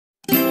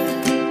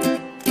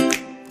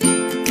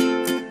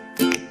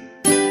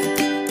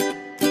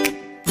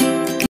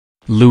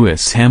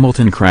Lewis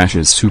Hamilton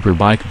crashes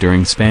Superbike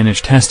during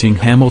Spanish testing.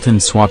 Hamilton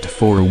swapped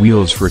 4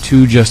 wheels for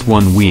 2 just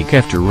 1 week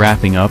after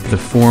wrapping up the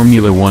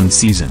Formula One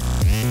season.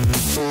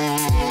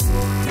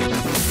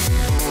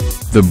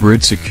 The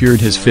Brit secured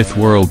his 5th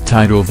world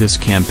title this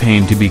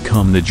campaign to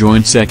become the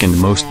joint 2nd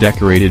most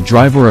decorated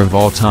driver of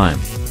all time.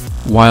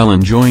 While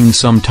enjoying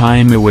some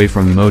time away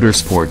from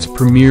motorsport's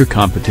premier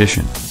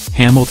competition,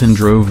 Hamilton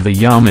drove the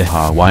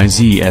Yamaha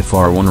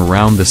YZF-R1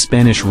 around the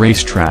Spanish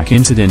racetrack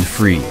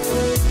incident-free.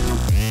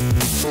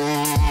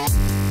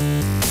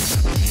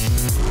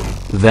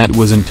 That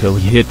was until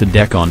he hit the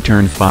deck on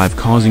turn 5,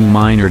 causing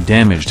minor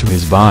damage to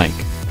his bike,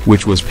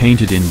 which was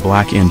painted in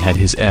black and had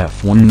his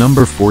F1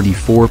 number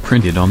 44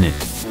 printed on it.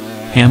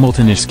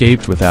 Hamilton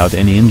escaped without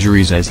any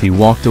injuries as he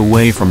walked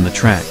away from the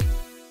track.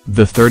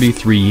 The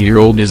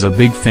 33-year-old is a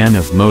big fan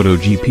of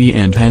MotoGP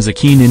and has a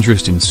keen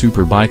interest in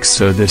superbikes,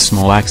 so this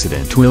small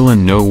accident will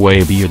in no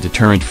way be a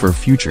deterrent for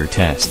future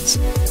tests.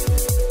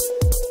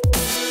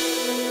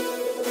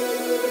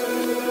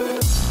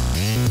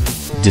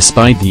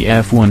 Despite the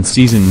F1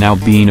 season now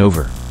being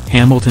over,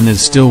 Hamilton is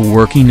still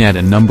working at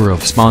a number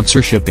of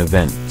sponsorship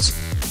events.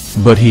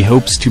 But he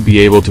hopes to be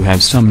able to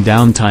have some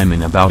downtime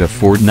in about a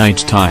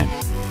fortnight's time.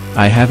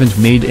 "I haven't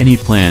made any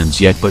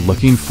plans yet, but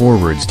looking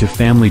forwards to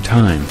family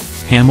time,"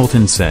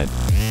 Hamilton said.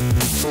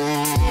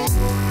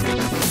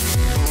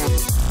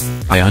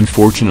 "I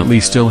unfortunately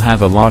still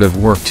have a lot of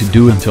work to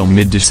do until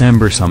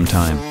mid-December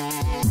sometime.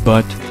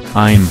 But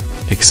I'm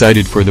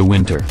excited for the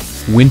winter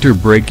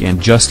break and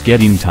just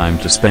getting time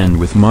to spend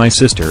with my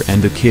sister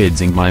and the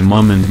kids and my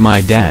mom and my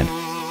dad.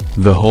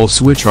 The whole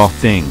switch-off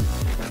thing."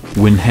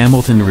 When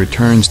Hamilton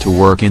returns to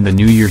work in the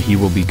new year, he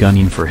will be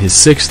gunning for his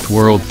 6th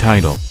world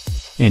title.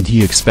 And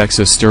he expects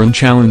a stern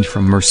challenge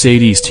from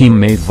Mercedes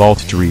teammate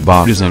Valtteri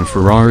Bottas and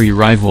Ferrari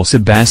rival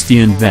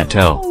Sebastian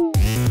Vettel.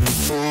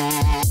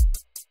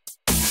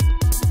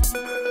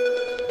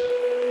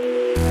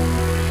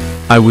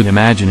 "I would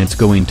imagine it's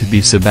going to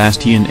be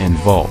Sebastian and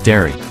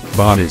Valtteri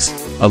Bottas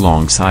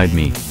alongside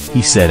me,"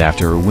 he said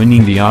after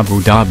winning the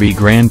Abu Dhabi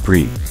Grand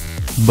Prix.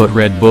 "But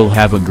Red Bull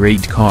have a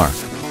great car.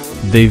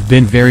 They've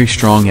been very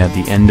strong at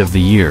the end of the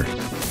year.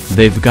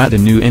 They've got a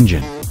new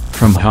engine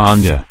from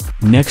Honda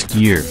next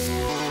year.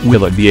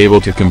 Will it be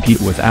able to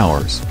compete with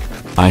ours?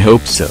 I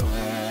hope so.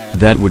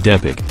 That would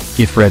epic,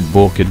 if Red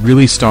Bull could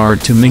really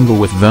start to mingle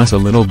with us a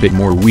little bit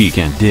more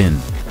weekend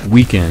in,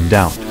 weekend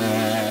out."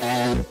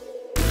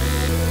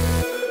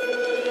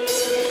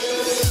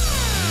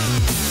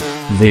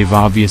 They've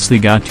obviously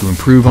got to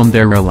improve on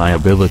their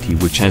reliability,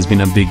 which has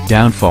been a big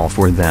downfall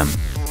for them.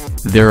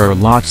 "There are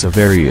lots of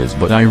areas,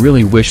 but I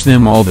really wish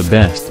them all the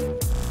best.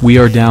 We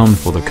are down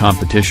for the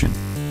competition,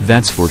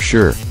 that's for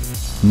sure."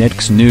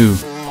 Next new,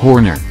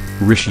 Horner,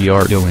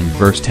 Ricciardo and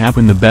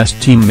Verstappen, the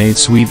best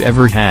teammates we've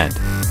ever had.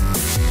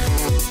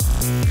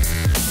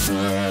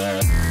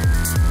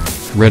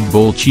 Red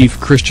Bull chief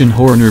Christian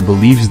Horner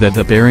believes that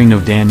the pairing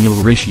of Daniel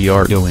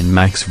Ricciardo and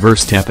Max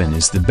Verstappen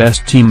is the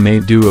best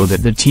teammate duo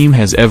that the team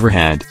has ever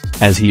had,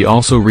 as he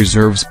also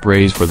reserves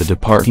praise for the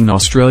departing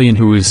Australian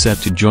who is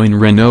set to join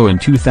Renault in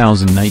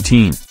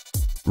 2019.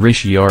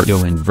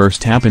 Ricciardo and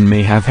Verstappen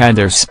may have had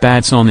their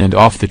spats on and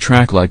off the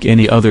track like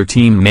any other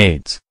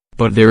teammates,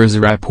 but there is a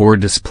rapport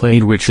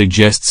displayed which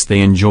suggests they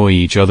enjoy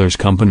each other's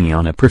company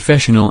on a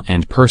professional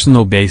and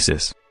personal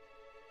basis.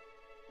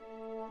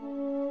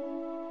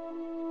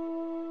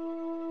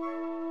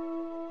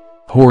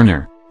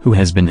 Horner, who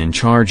has been in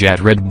charge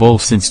at Red Bull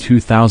since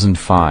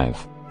 2005,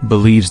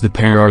 believes the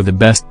pair are the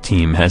best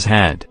team has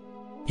had.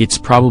 "It's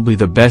probably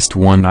the best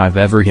one I've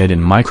ever had in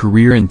my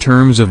career in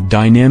terms of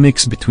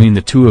dynamics between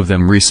the two of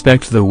them.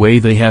 Respect the way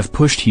they have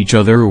pushed each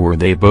other, or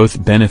they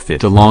both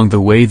benefit along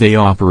the way they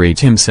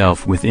operate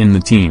himself within the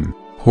team,"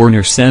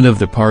 Horner said of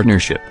the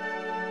partnership.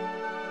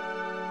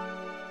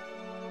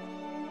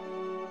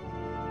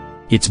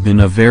 "It's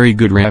been a very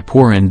good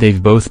rapport and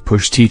they've both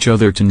pushed each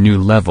other to new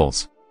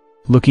levels."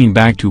 Looking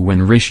back to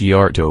when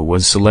Ricciardo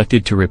was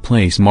selected to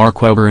replace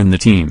Mark Webber in the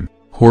team,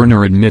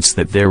 Horner admits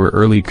that there were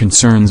early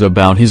concerns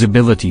about his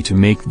ability to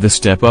make the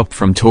step up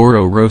from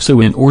Toro Rosso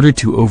in order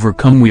to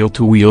overcome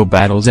wheel-to-wheel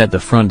battles at the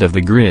front of the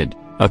grid,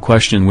 a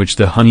question which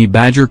the Honey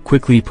Badger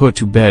quickly put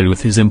to bed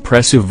with his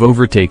impressive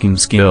overtaking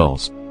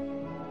skills.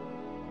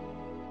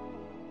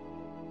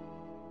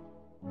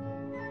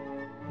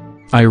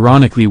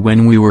 "Ironically,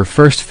 when we were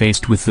first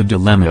faced with the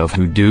dilemma of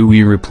who do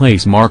we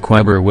replace Mark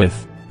Webber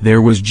with, there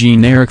was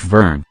Jean-Eric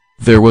Vergne,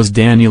 there was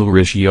Daniel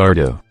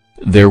Ricciardo,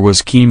 there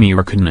was Kimi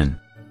Räikkönen.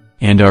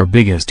 And our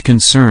biggest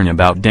concern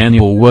about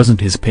Daniel wasn't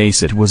his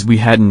pace, it was we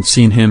hadn't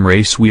seen him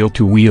race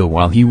wheel-to-wheel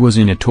while he was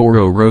in a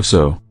Toro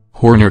Rosso,"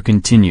 Horner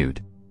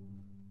continued.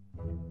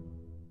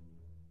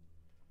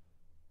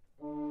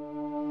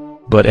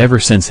 "But ever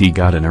since he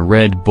got in a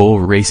Red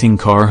Bull racing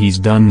car he's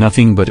done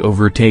nothing but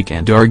overtake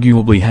and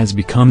arguably has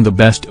become the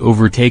best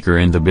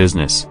overtaker in the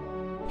business.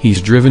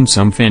 He's driven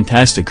some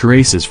fantastic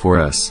races for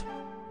us.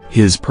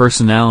 His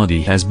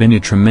personality has been a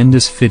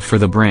tremendous fit for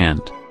the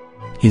brand.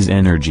 His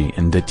energy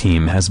and the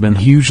team has been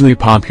hugely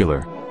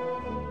popular."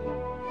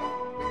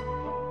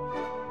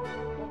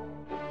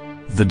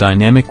 the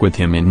dynamic with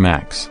him and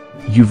Max,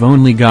 you've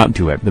only got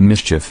to at the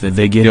mischief that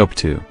they get up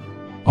to.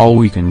 All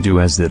we can do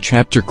as the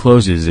chapter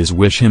closes is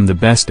wish him the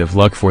best of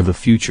luck for the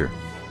future.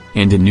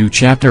 And a new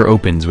chapter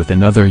opens with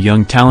another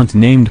young talent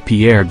named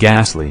Pierre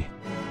Gasly.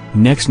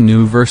 Next,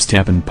 new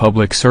Verstappen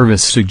public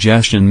service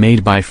suggestion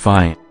made by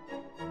FIA.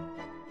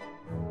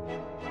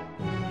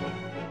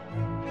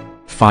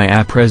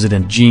 FIA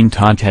President Jean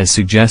Todt has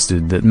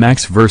suggested that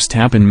Max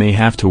Verstappen may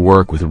have to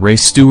work with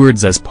race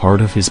stewards as part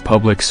of his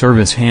public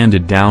service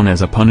handed down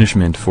as a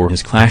punishment for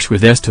his clash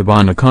with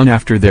Esteban Ocon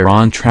after their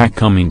on-track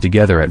coming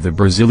together at the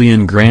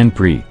Brazilian Grand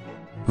Prix.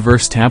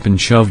 Verstappen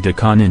shoved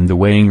Ocon in the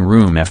weighing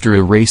room after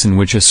a race in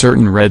which a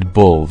certain Red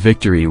Bull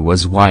victory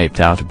was wiped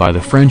out by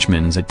the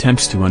Frenchman's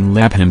attempts to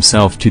unlap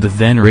himself to the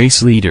then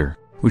race leader,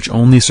 which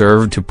only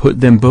served to put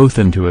them both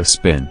into a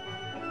spin.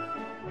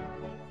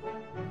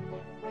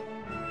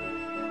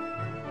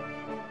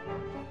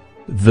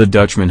 The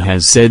Dutchman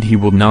has said he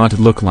will not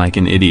look like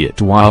an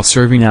idiot while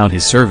serving out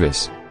his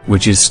service,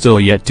 which is still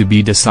yet to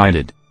be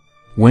decided.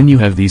 When you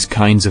have these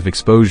kinds of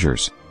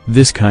exposures,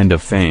 this kind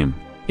of fame,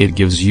 it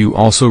gives you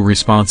also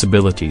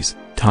responsibilities,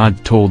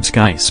 Todt told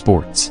Sky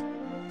Sports.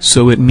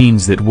 So it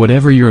means that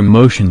whatever your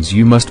emotions,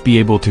 you must be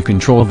able to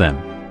control them.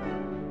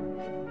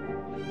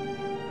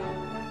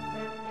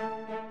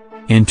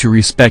 And to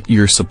respect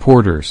your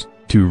supporters,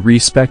 to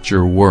respect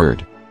your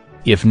word.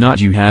 If not,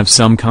 you have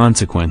some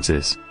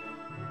consequences.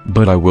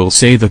 But I will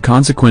say the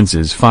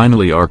consequences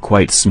finally are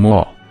quite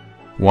small.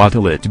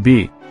 What'll it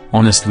be?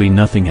 Honestly,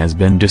 nothing has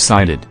been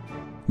decided.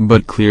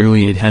 But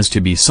clearly it has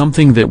to be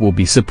something that will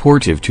be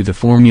supportive to the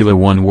Formula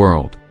One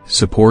world,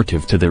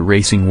 supportive to the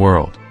racing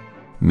world.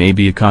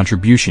 Maybe a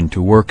contribution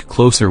to work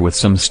closer with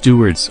some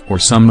stewards or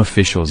some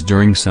officials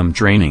during some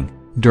training,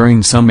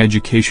 during some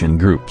education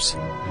groups.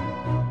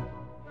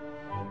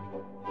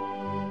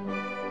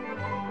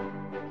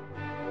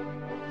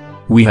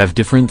 We have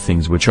different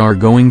things which are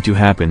going to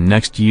happen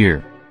next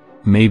year.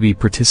 Maybe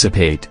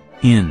participate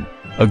in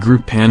a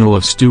group panel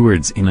of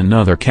stewards in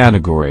another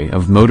category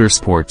of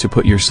motorsport to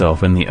put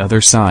yourself on the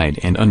other side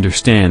and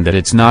understand that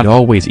it's not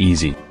always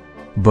easy.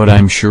 But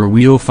I'm sure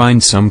we'll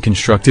find some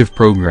constructive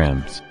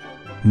programs.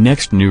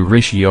 Next, new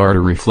Ricciardo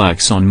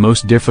reflects on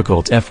most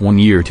difficult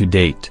F1 year to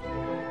date.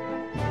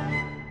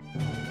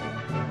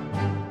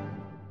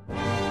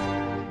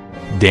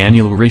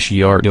 Daniel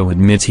Ricciardo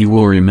admits he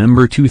will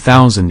remember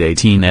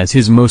 2018 as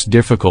his most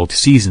difficult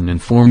season in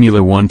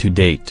Formula One to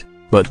date,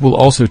 but will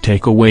also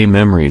take away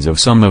memories of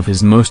some of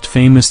his most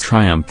famous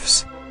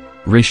triumphs.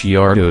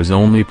 Ricciardo's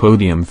only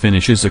podium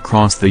finishes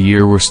across the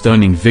year were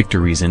stunning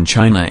victories in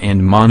China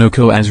and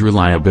Monaco, as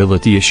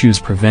reliability issues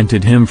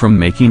prevented him from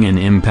making an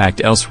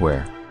impact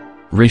elsewhere.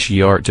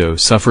 Ricciardo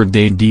suffered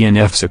 8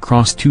 DNFs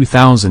across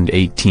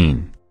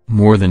 2018.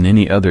 More than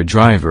any other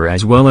driver,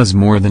 as well as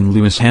more than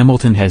Lewis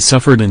Hamilton has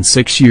suffered in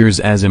 6 years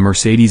as a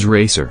Mercedes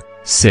racer.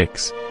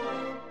 6.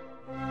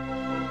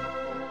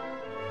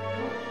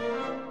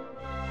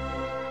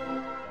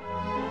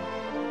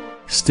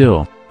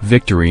 Still,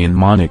 victory in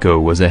Monaco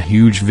was a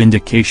huge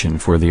vindication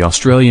for the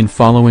Australian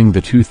following the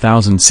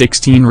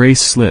 2016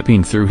 race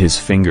slipping through his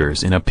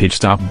fingers in a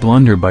pit-stop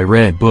blunder by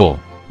Red Bull,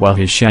 while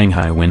his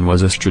Shanghai win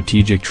was a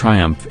strategic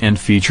triumph and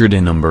featured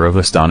a number of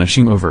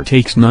astonishing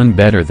overtakes, none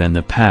better than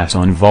the pass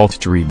on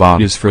Valtteri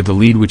Bottas for the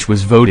lead, which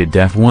was voted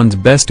F1's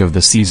best of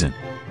the season.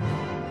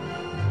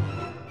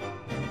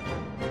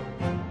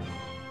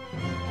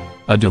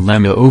 A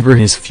dilemma over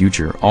his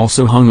future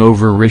also hung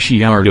over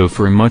Ricciardo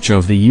for much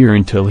of the year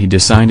until he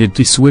decided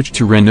to switch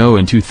to Renault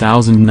in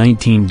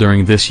 2019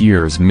 during this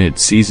year's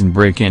mid-season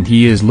break, and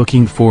he is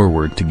looking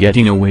forward to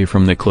getting away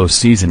from the close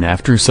season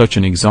after such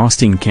an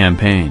exhausting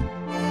campaign.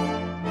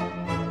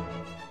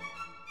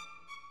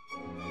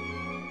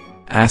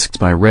 Asked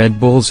by Red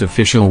Bull's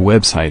official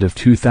website if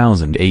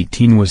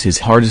 2018 was his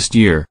hardest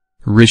year,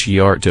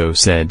 Ricciardo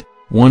said,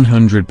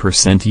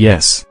 100%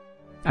 yes.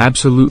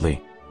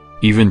 Absolutely.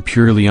 Even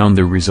purely on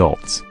the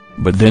results,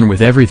 but then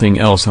with everything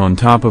else on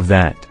top of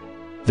that.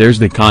 There's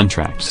the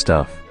contract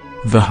stuff,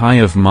 the high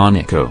of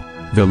Monaco,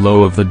 the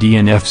low of the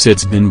DNFs.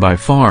 It's been by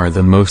far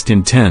the most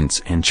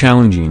intense and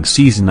challenging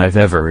season I've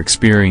ever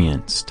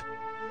experienced.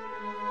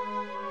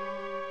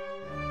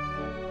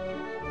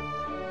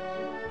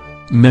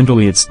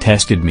 Mentally it's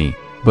tested me,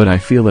 but I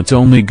feel it's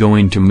only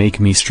going to make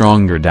me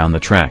stronger down the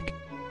track.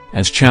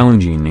 As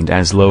challenging and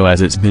as low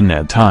as it's been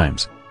at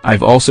times,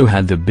 I've also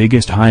had the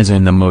biggest highs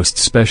and the most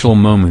special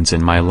moments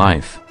in my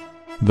life.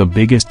 The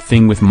biggest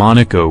thing with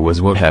Monaco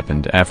was what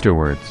happened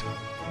afterwards.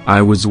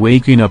 I was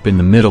waking up in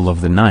the middle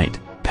of the night,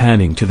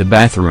 padding to the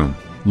bathroom,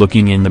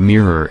 looking in the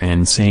mirror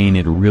and saying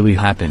it really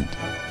happened.